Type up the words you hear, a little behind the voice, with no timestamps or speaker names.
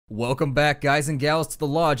Welcome back, guys and gals, to the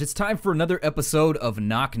Lodge. It's time for another episode of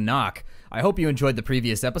Knock Knock. I hope you enjoyed the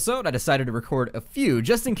previous episode. I decided to record a few,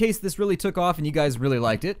 just in case this really took off and you guys really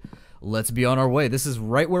liked it. Let's be on our way. This is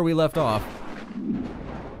right where we left off.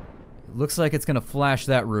 Looks like it's gonna flash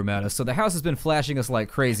that room at us. So the house has been flashing us like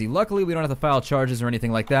crazy. Luckily, we don't have to file charges or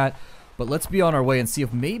anything like that. But let's be on our way and see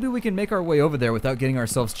if maybe we can make our way over there without getting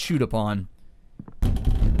ourselves chewed upon.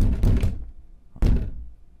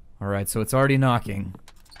 Alright, so it's already knocking.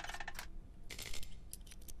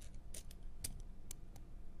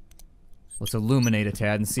 Let's illuminate a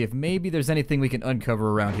tad and see if maybe there's anything we can uncover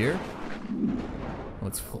around here.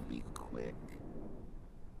 Let's be quick.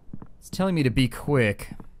 It's telling me to be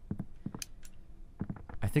quick.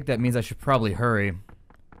 I think that means I should probably hurry.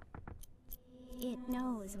 It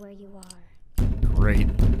knows where you are. Great.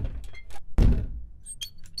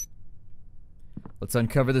 Let's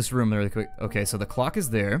uncover this room really quick. Okay, so the clock is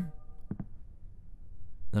there.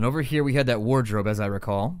 Then over here we had that wardrobe, as I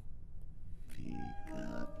recall.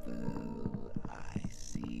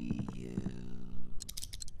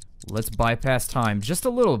 Let's bypass time just a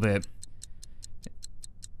little bit.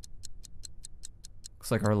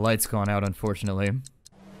 Looks like our light's gone out, unfortunately.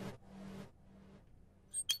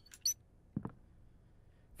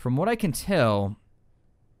 From what I can tell,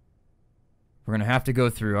 we're gonna have to go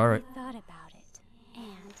through. All right. Thought about it, and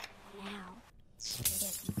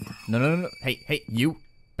now. No. Hey, you,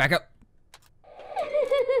 back up.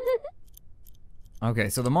 Okay,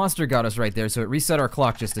 so the monster got us right there, so it reset our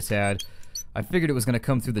clock just a tad. I figured it was going to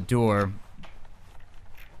come through the door.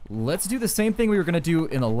 Let's do the same thing we were going to do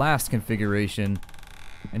in the last configuration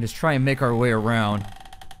and just try and make our way around.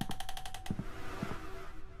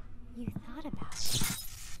 You thought about it.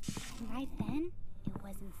 Right then, it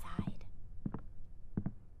was inside.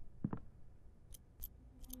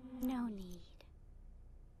 No need.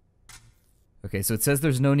 Okay, so it says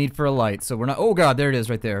there's no need for a light, so we're not... Oh god, there it is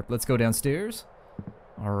right there. Let's go downstairs.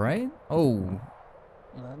 Alright. Oh.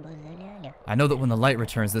 I know that when the light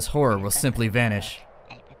returns, this horror will simply vanish.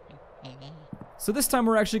 So this time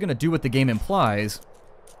we're actually going to do what the game implies.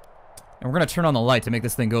 And we're going to turn on the light to make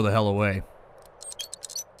this thing go the hell away.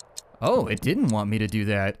 Oh, it didn't want me to do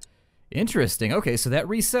that. Interesting. Okay, so that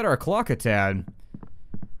reset our clock a tad.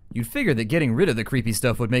 You'd figure that getting rid of the creepy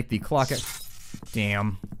stuff would make the clock...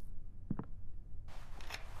 Damn.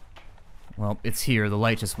 Well, it's here. The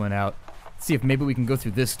light just went out. Let's see if maybe we can go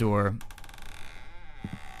through this door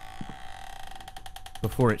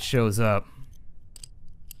before it shows up.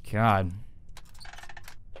 God.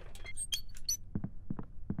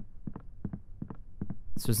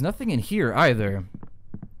 So there's nothing in here either.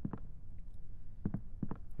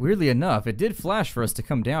 Weirdly enough, it did flash for us to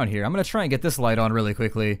come down here. I'm gonna try and get this light on really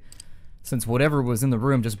quickly, since whatever was in the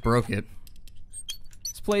room just broke it.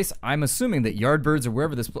 This place, I'm assuming that Yardbirds or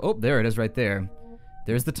wherever this... Oh, there it is right there.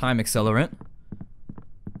 There's the time accelerant.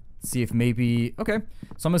 See if maybe... Okay,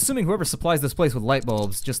 so I'm assuming whoever supplies this place with light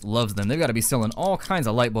bulbs just loves them. They've got to be selling all kinds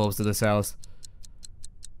of light bulbs to this house.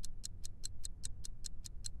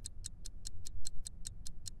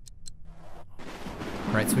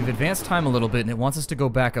 Alright, so we've advanced time a little bit and it wants us to go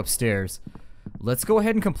back upstairs. Let's go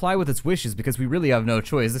ahead and comply with its wishes because we really have no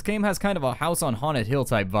choice. This game has kind of a House on Haunted Hill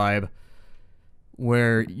type vibe,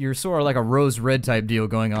 where you're sort of like a rose red type deal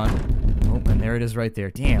going on. Oh, and there it is right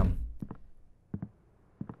there. Damn.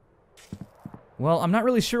 Well, I'm not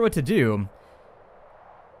really sure what to do.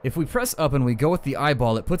 If we press up and we go with the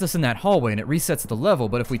eyeball, it puts us in that hallway and it resets the level,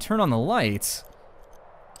 but if we turn on the lights...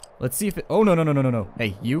 Let's see if it... Oh, no.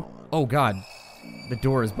 Hey, you. Oh, God. The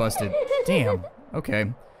door is busted. Damn.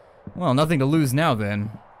 Okay. Well, nothing to lose now, then.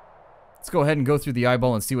 Let's go ahead and go through the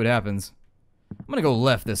eyeball and see what happens. I'm gonna go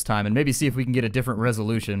left this time and maybe see if we can get a different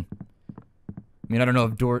resolution. I mean, I don't know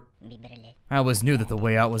if door... I always knew that the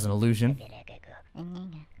way out was an illusion.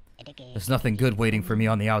 There's nothing good waiting for me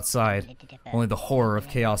on the outside. Only the horror of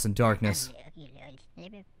chaos and darkness.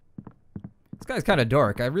 This guy's kind of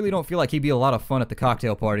dark. I really don't feel like he'd be a lot of fun at the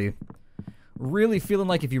cocktail party. Really feeling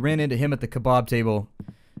like if you ran into him at the kebab table,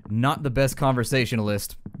 not the best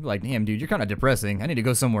conversationalist. You're like, damn, dude, you're kind of depressing. I need to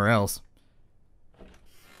go somewhere else.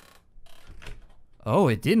 Oh,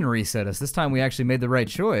 it didn't reset us. This time we actually made the right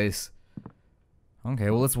choice.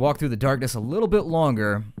 Okay, well, let's walk through the darkness a little bit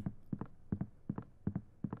longer.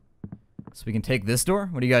 So we can take this door?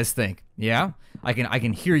 What do you guys think? Yeah? I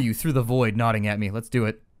can hear you through the void nodding at me. Let's do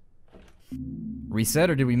it. Reset,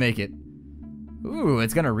 or did we make it? Ooh,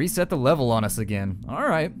 it's gonna reset the level on us again.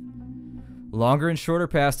 Alright. Longer and shorter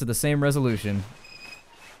paths to the same resolution.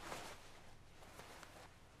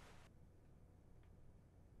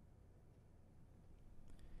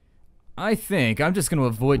 I think I'm just going to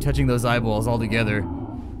avoid touching those eyeballs altogether.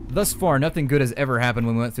 Thus far, nothing good has ever happened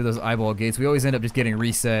when we went through those eyeball gates. We always end up just getting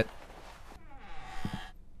reset.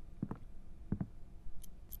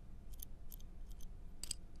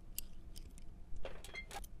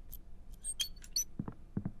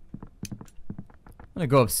 I'm gonna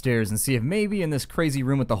go upstairs and see if maybe in this crazy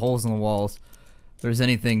room with the holes in the walls there's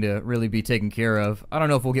anything to really be taken care of. I don't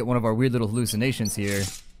know if we'll get one of our weird little hallucinations here.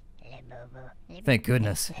 Thank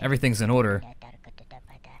goodness, everything's in order.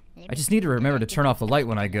 I just need to remember to turn off the light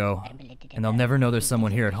when I go, and they'll never know there's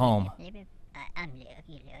someone here at home.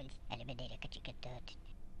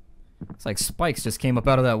 It's like spikes just came up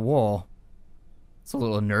out of that wall. It's a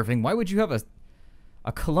little unnerving. Why would you have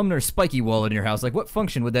a columnar spiky wall in your house? Like, what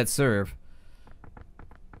function would that serve?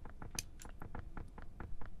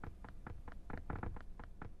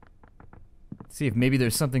 See if maybe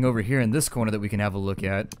there's something over here in this corner that we can have a look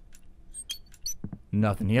at.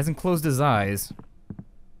 Nothing. He hasn't closed his eyes.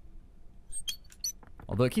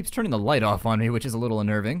 Although it keeps turning the light off on me, which is a little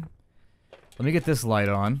unnerving. Let me get this light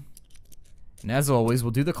on. And as always,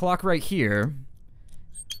 we'll do the clock right here.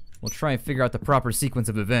 We'll try and figure out the proper sequence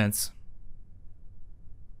of events.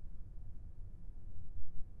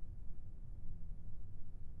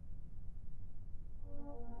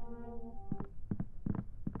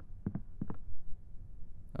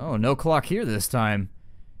 Oh, no clock here this time.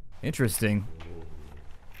 Interesting.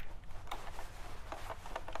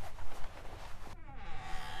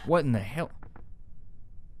 What in the hell?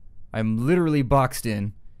 I'm literally boxed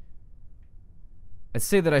in. I'd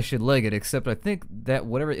say that I should leg it, except I think that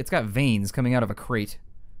whatever... It's got veins coming out of a crate.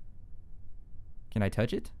 Can I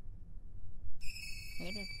touch it?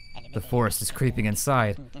 The forest is creeping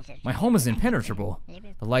inside. My home is impenetrable.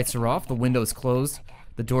 The lights are off, the windows closed,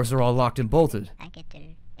 the doors are all locked and bolted.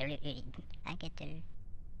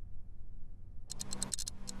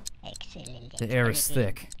 The air is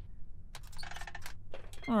thick.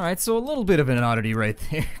 Alright, so a little bit of an oddity right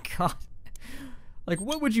there. God. Like,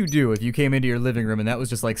 what would you do if you came into your living room and that was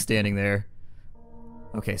just, like, standing there?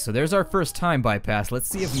 Okay, so there's our first time bypass. Let's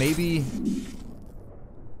see if maybe...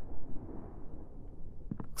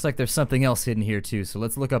 Looks like there's something else hidden here, too, so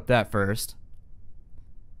let's look up that first.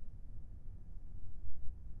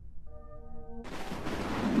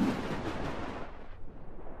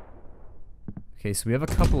 Okay, so we have a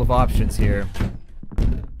couple of options here.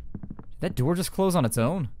 Did that door just close on its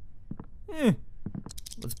own?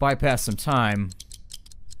 Let's bypass some time.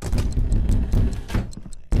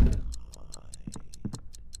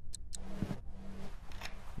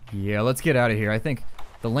 Yeah, let's get out of here. I think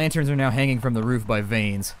the lanterns are now hanging from the roof by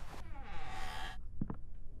veins.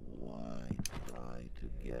 Why try to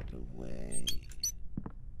get away?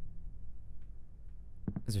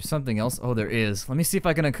 Is there something else? Oh, there is. Let me see if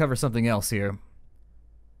I can uncover something else here.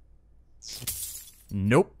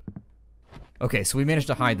 Nope. Okay, so we managed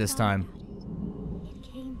to hide this time. It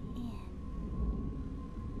came in.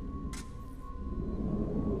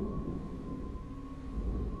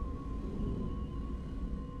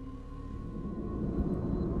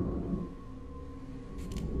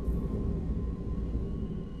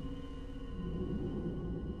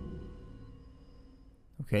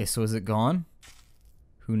 Okay, so is it gone?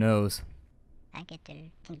 Who knows?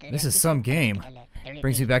 This is some game.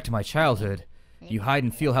 Brings me back to my childhood. You hide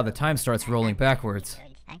and feel how the time starts rolling backwards.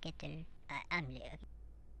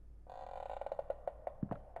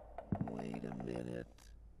 Wait a minute.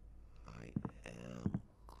 I am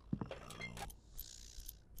close.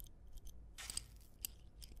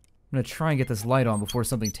 I'm gonna try and get this light on before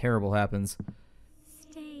something terrible happens.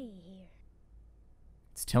 Stay here.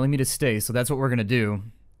 It's telling me to stay, so that's what we're gonna do.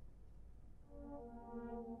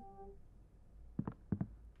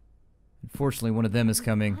 Unfortunately, one of them is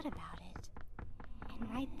coming. Thought about it. And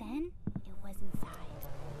right then, it was inside.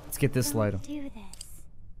 Let's get this light on. Do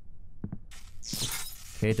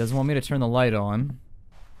this. Okay, it doesn't want me to turn the light on.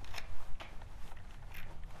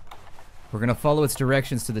 We're gonna follow its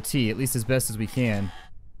directions to the T, at least as best as we can.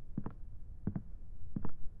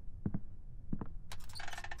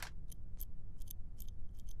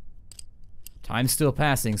 Time's still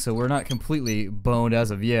passing, so we're not completely boned as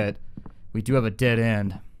of yet. We do have a dead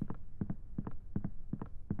end.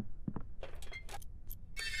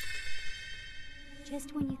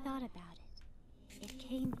 Just when you thought about it, it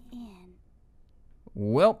came in.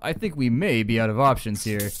 Well, I think we may be out of options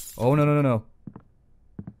here. Oh, no, no, no, no.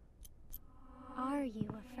 Are you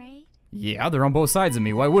afraid? Yeah, they're on both sides of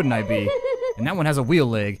me. Why wouldn't I be? And that one has a wheel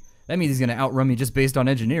leg. That means he's gonna outrun me just based on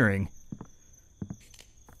engineering.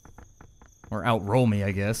 Or outroll me,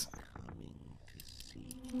 I guess. Coming to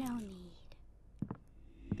see. No need.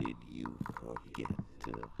 Did you forget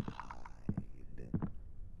to hide?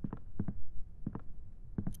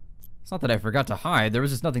 It's not that I forgot to hide. There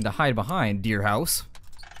was just nothing to hide behind, dear house.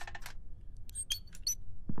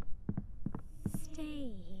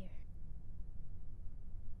 Stay here.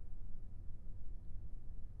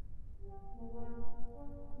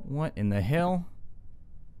 What in the hell?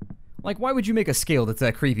 Like, why would you make a scale that's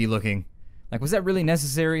that creepy looking? Like, was that really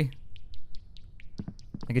necessary?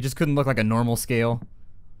 Like, it just couldn't look like a normal scale?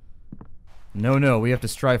 No, no, we have to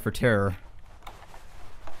strive for terror.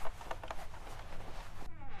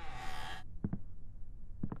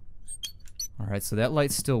 Alright, so that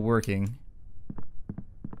light's still working.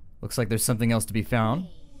 Looks like there's something else to be found.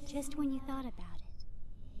 Hey, just when you thought about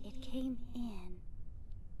it, it came in.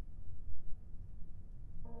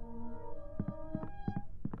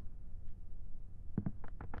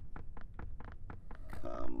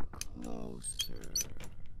 Come closer.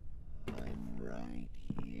 I'm right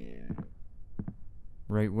here.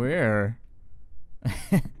 Right where?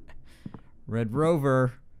 Red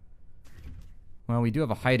Rover. Well, we do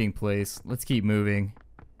have a hiding place. Let's keep moving.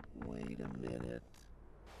 Wait a minute.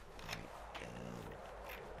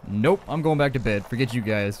 Nope, I'm going back to bed. Forget you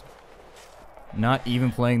guys. Not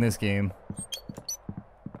even playing this game. Is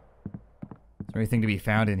there anything to be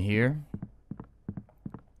found in here?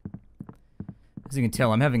 As you can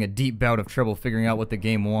tell, I'm having a deep bout of trouble figuring out what the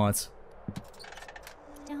game wants.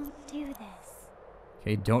 Don't do this.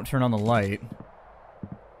 Okay, don't turn on the light.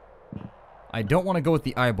 I don't want to go with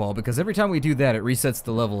the eyeball, because every time we do that, it resets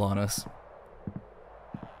the level on us.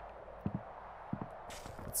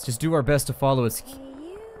 Let's just do our best to follow its... Hey,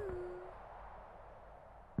 you.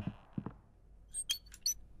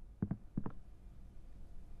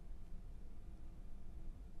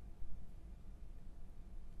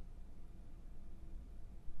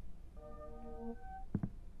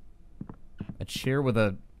 A chair with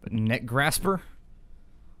a neck grasper?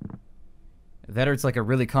 That or it's like a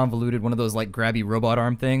really convoluted one of those like grabby robot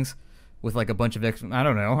arm things with like a bunch of I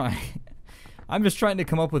don't know. I'm just trying to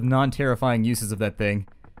come up with non-terrifying uses of that thing.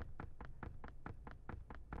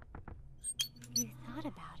 You thought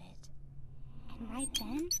about it. And right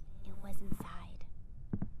then, it was inside.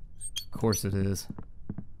 Of course it is.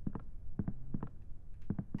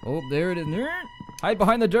 Oh, there it is. Hide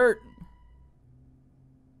behind the dirt.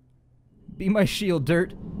 Be my shield,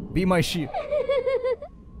 dirt. Be my shield.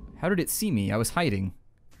 How did it see me? I was hiding.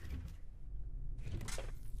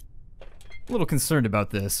 A little concerned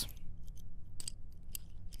about this.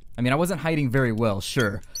 I mean, I wasn't hiding very well,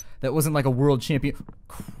 sure. That wasn't like a world champion.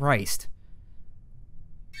 Christ.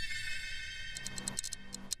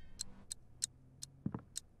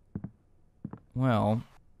 Well.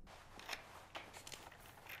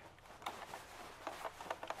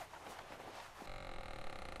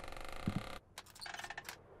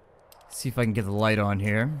 See if I can get the light on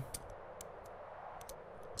here.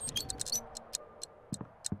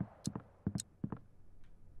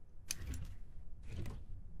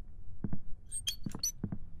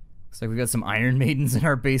 Looks like we got some Iron Maidens in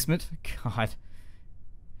our basement. God.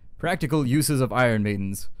 Practical uses of Iron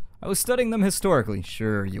Maidens. I was studying them historically.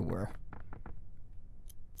 Sure you were.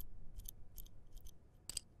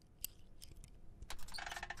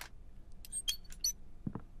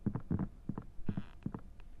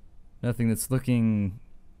 Nothing that's looking...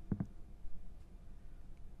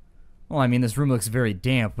 Well, I mean, this room looks very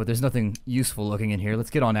damp, but there's nothing useful looking in here. Let's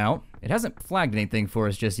get on out. It hasn't flagged anything for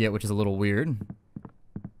us just yet, which is a little weird.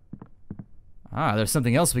 Ah, there's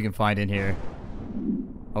something else we can find in here.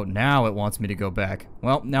 Oh, now it wants me to go back.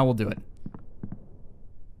 Well, now we'll do it.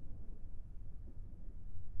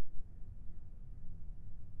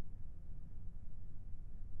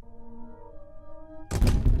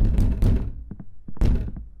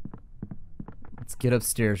 Let's get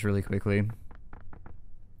upstairs really quickly.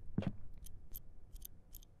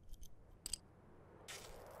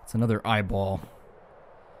 It's another eyeball.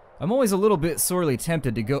 I'm always a little bit sorely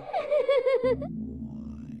tempted to go...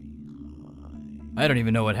 I don't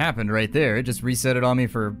even know what happened right there. It just reset it on me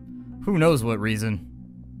for who knows what reason.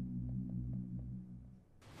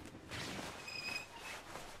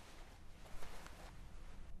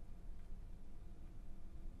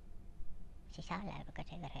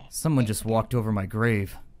 Someone just walked over my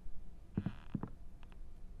grave.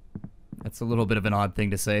 That's a little bit of an odd thing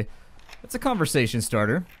to say. It's a conversation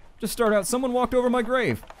starter. Just start out, someone walked over my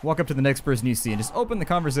grave. Walk up to the next person you see and just open the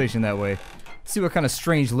conversation that way. See what kind of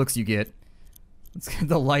strange looks you get. Let's get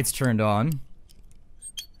the lights turned on.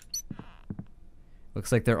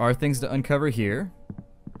 Looks like there are things to uncover here.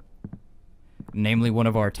 Namely one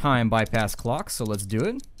of our time bypass clocks, so let's do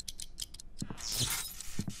it.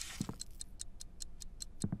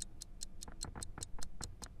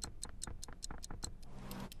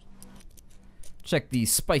 Check the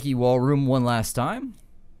spiky wall room one last time.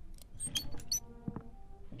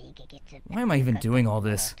 Why am I even doing all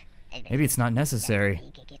this? Maybe it's not necessary.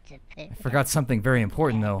 I forgot something very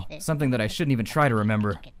important though. Something that I shouldn't even try to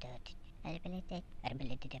remember. Why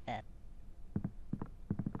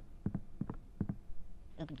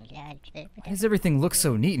does everything look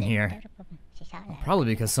so neat in here? Well, probably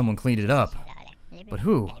because someone cleaned it up. But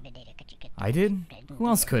who? I did? Who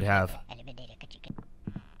else could have?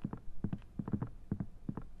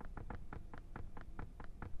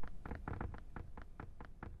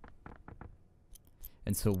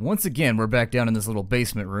 And so once again, we're back down in this little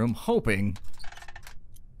basement room, hoping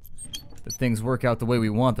that things work out the way we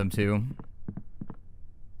want them to.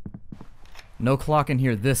 No clock in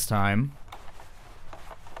here this time.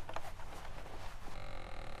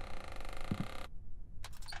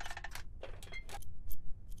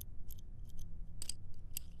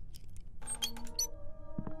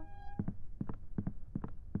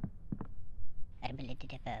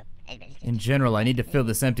 In general, I need to fill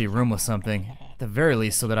this empty room with something. At the very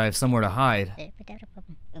least, so that I have somewhere to hide.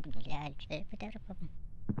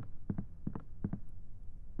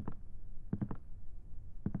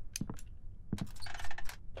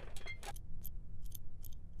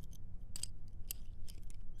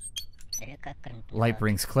 Light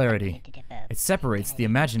brings clarity. It separates the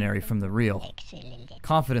imaginary from the real.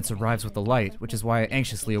 Confidence arrives with the light, which is why I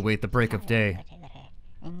anxiously await the break of day.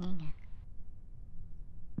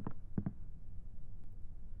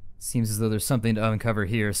 Seems as though there's something to uncover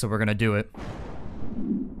here, so we're gonna do it.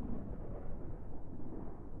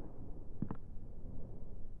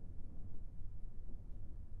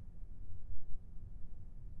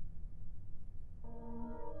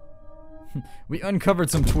 We uncovered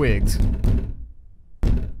some twigs. I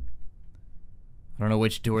don't know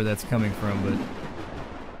which door that's coming from, but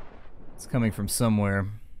it's coming from somewhere.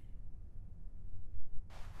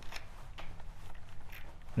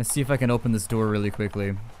 Let's see if I can open this door really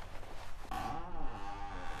quickly.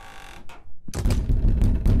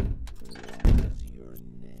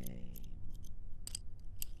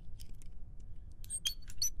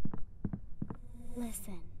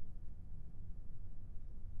 Listen.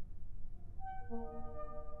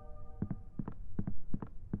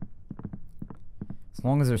 As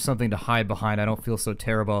long as there's something to hide behind, I don't feel so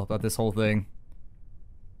terrible about this whole thing.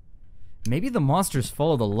 Maybe the monsters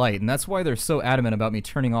follow the light, and that's why they're so adamant about me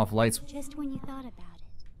turning off lights. Just when you thought about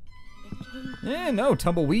it, it came. Eh, no,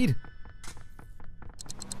 tumbleweed.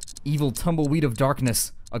 Evil tumbleweed of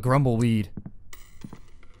darkness, a grumbleweed.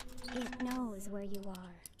 It knows where you are.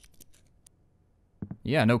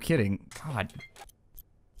 Yeah, no kidding. God.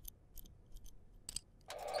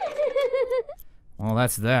 Well,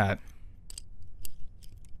 that's that.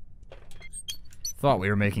 Thought we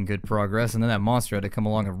were making good progress, and then that monster had to come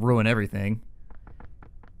along and ruin everything.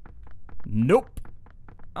 Nope.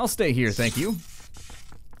 I'll stay here, thank you.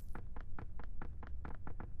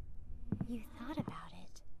 You thought about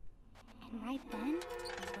it, and right then, it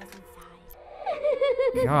was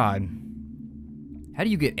inside. God. How do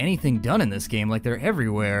you get anything done in this game? Like, they're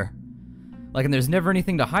everywhere. Like, and there's never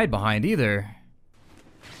anything to hide behind, either.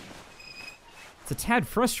 It's a tad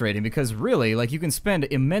frustrating because, really, like, you can spend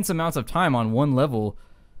immense amounts of time on one level.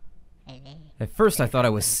 At first, I thought I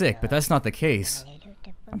was sick, but that's not the case.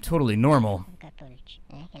 I'm totally normal.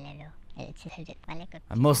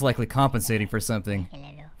 I'm most likely compensating for something.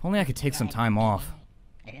 If only I could take some time off.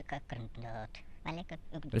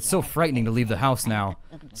 But it's so frightening to leave the house now.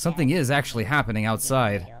 Something is actually happening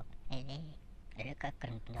outside.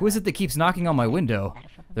 Who is it that keeps knocking on my window?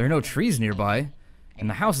 There are no trees nearby, and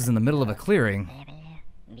the house is in the middle of a clearing.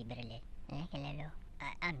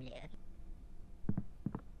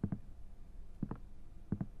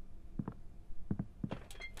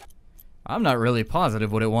 I'm not really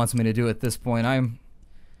positive what it wants me to do at this point. I'm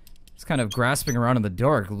just kind of grasping around in the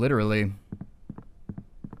dark, literally.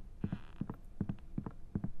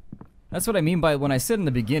 That's what I mean by when I said in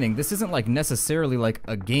the beginning, this isn't like necessarily like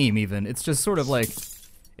a game even. It's just sort of like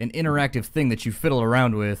an interactive thing that you fiddle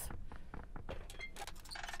around with.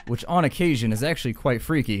 Which on occasion is actually quite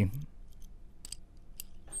freaky.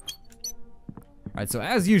 Alright, so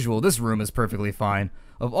as usual, this room is perfectly fine.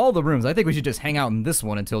 Of all the rooms, I think we should just hang out in this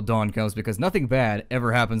one until dawn comes because nothing bad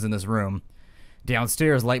ever happens in this room.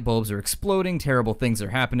 Downstairs, light bulbs are exploding, terrible things are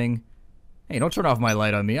happening. Hey, don't turn off my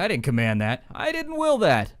light on me. I didn't command that. I didn't will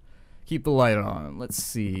that. Keep the light on. Let's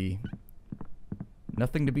see.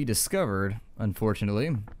 Nothing to be discovered, unfortunately.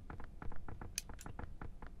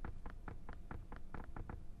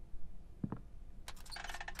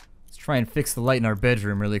 Let's try and fix the light in our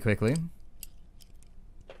bedroom really quickly.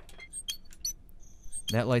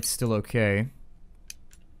 That light's still okay.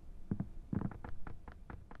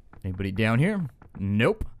 Anybody down here?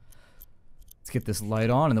 Nope. Let's get this light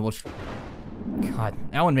on and then we'll... God,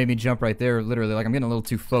 that one made me jump right there, literally, like I'm getting a little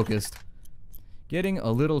too focused. Getting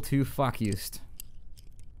a little too focused.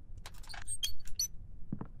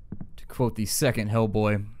 To quote the second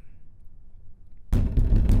Hellboy.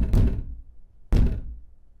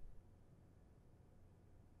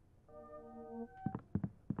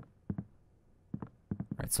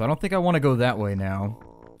 Alright, so I don't think I want to go that way now.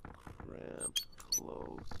 Oh, cramped,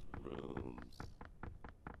 close rooms.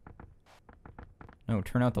 No,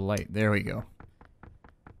 turn out the light. There we go.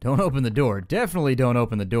 Don't open the door. Definitely don't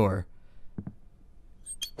open the door.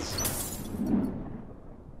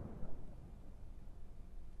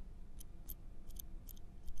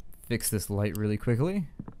 Fix this light really quickly.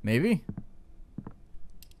 Maybe?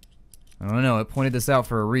 I don't know. It pointed this out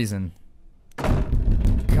for a reason.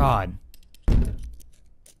 God. I'm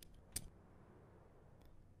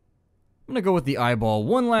gonna go with the eyeball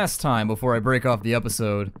one last time before I break off the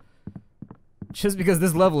episode. Just because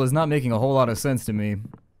this level is not making a whole lot of sense to me.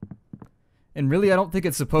 And really, I don't think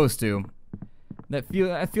it's supposed to.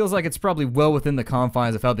 That feels like it's probably well within the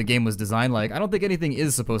confines of how the game was designed. Like, I don't think anything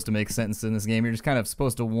is supposed to make sense in this game. You're just kind of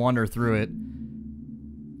supposed to wander through it.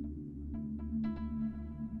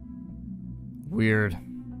 Weird.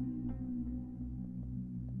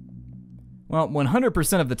 Well,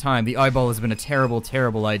 100% of the time, the eyeball has been a terrible,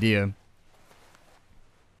 terrible idea.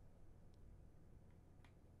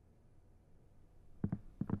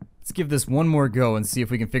 Let's give this one more go and see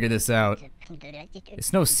if we can figure this out.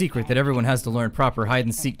 It's no secret that everyone has to learn proper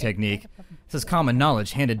hide-and-seek technique. This is common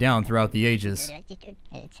knowledge handed down throughout the ages.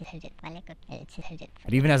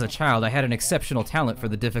 But even as a child, I had an exceptional talent for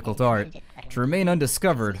the difficult art. To remain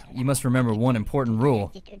undiscovered, you must remember one important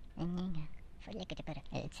rule.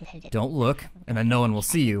 Don't look, and then no one will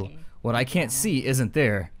see you. What I can't see isn't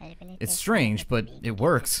there. It's strange, but it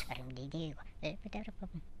works.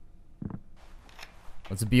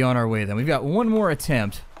 Let's be on our way then. We've got one more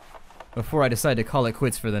attempt before I decide to call it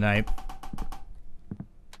quits for the night.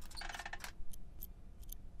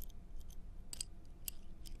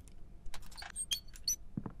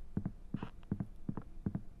 I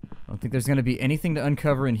don't think there's going to be anything to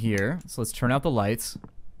uncover in here, so let's turn out the lights.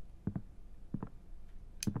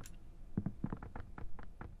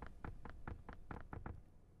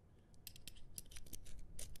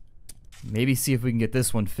 Maybe see if we can get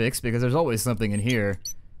this one fixed, because there's always something in here.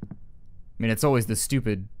 I mean, it's always the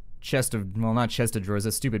stupid chest of, well, not chest of drawers,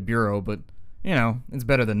 that stupid bureau, but, you know, it's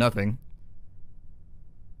better than nothing.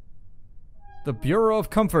 The Bureau of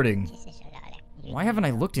Comforting. Why haven't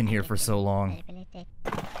I looked in here for so long?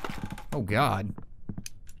 Oh, God.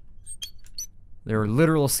 There are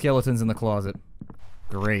literal skeletons in the closet.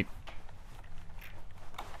 Great.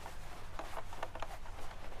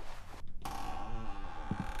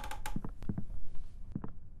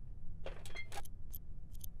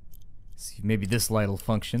 Maybe this light will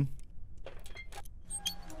function.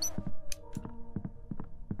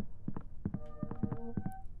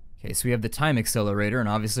 Okay, so we have the time accelerator, and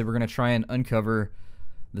obviously we're going to try and uncover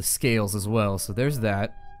the scales as well. So there's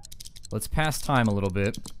that. Let's pass time a little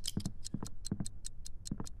bit.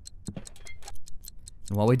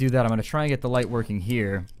 And while we do that, I'm going to try and get the light working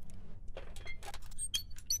here.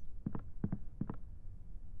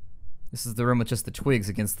 This is the room with just the twigs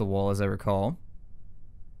against the wall, as I recall.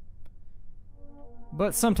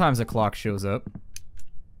 But sometimes a clock shows up.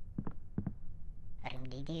 I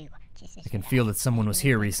can feel that someone was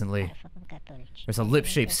here recently. There's a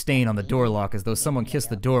lip-shaped stain on the door lock, as though someone kissed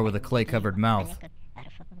the door with a clay-covered mouth.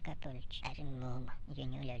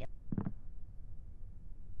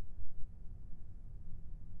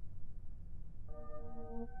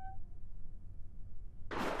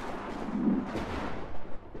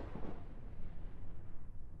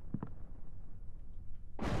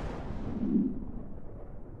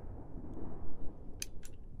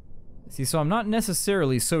 See, so I'm not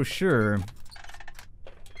necessarily so sure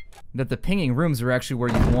that the pinging rooms are actually where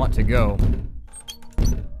you want to go.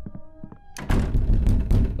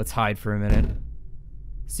 Let's hide for a minute.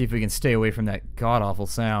 See if we can stay away from that god-awful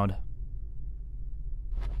sound.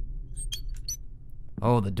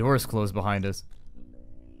 Oh, the door's closed behind us.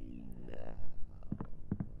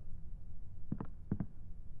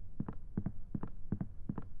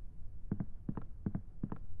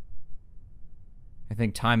 I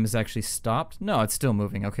think time has actually stopped. No, it's still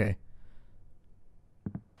moving. Okay.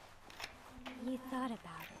 You thought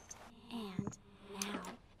about it, and now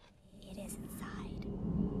it is inside.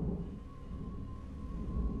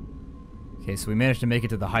 Okay, so we managed to make it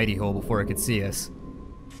to the hidey hole before it could see us.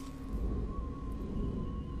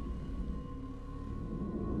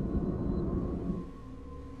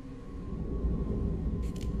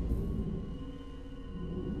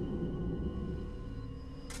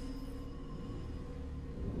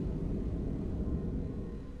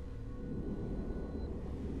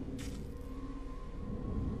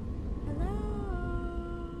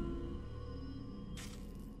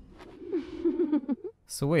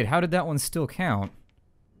 So wait, how did that one still count?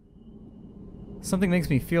 Something makes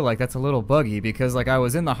me feel like that's a little buggy because like I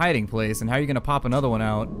was in the hiding place, and how are you gonna pop another one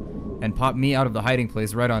out and pop me out of the hiding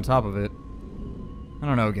place right on top of it? I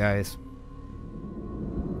don't know, guys.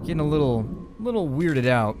 Getting a little weirded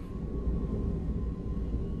out.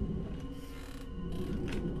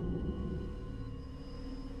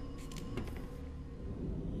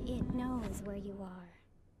 It knows where you are.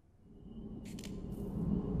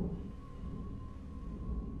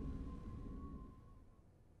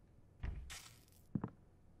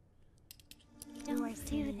 Don't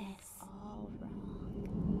do this. All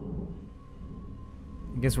wrong.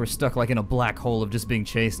 I guess we're stuck like in a black hole of just being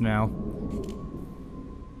chased now.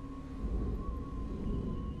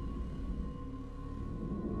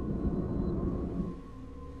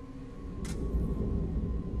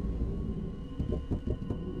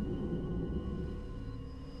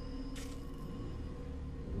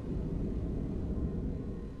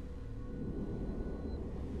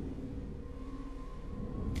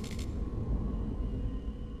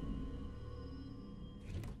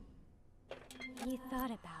 You thought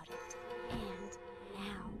about it, and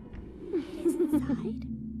now it is inside.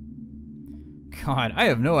 God, I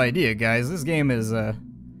have no idea, guys. This game is,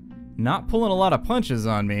 not pulling a lot of punches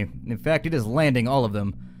on me. In fact, it is landing all of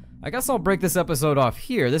them. I guess I'll break this episode off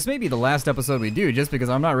here. This may be the last episode we do, just because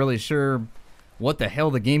I'm not really sure what the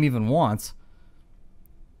hell the game even wants.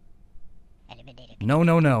 No,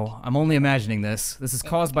 no, no. I'm only imagining this. This is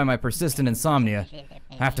caused by my persistent insomnia.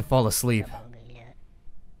 I have to fall asleep.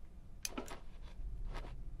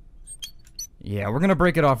 Yeah, we're gonna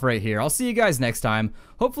break it off right here. I'll see you guys next time.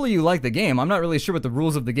 Hopefully you like the game. I'm not really sure what the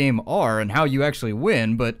rules of the game are and how you actually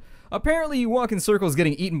win, but apparently you walk in circles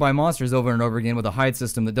getting eaten by monsters over and over again with a hide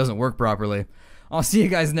system that doesn't work properly. I'll see you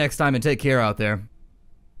guys next time and take care out there.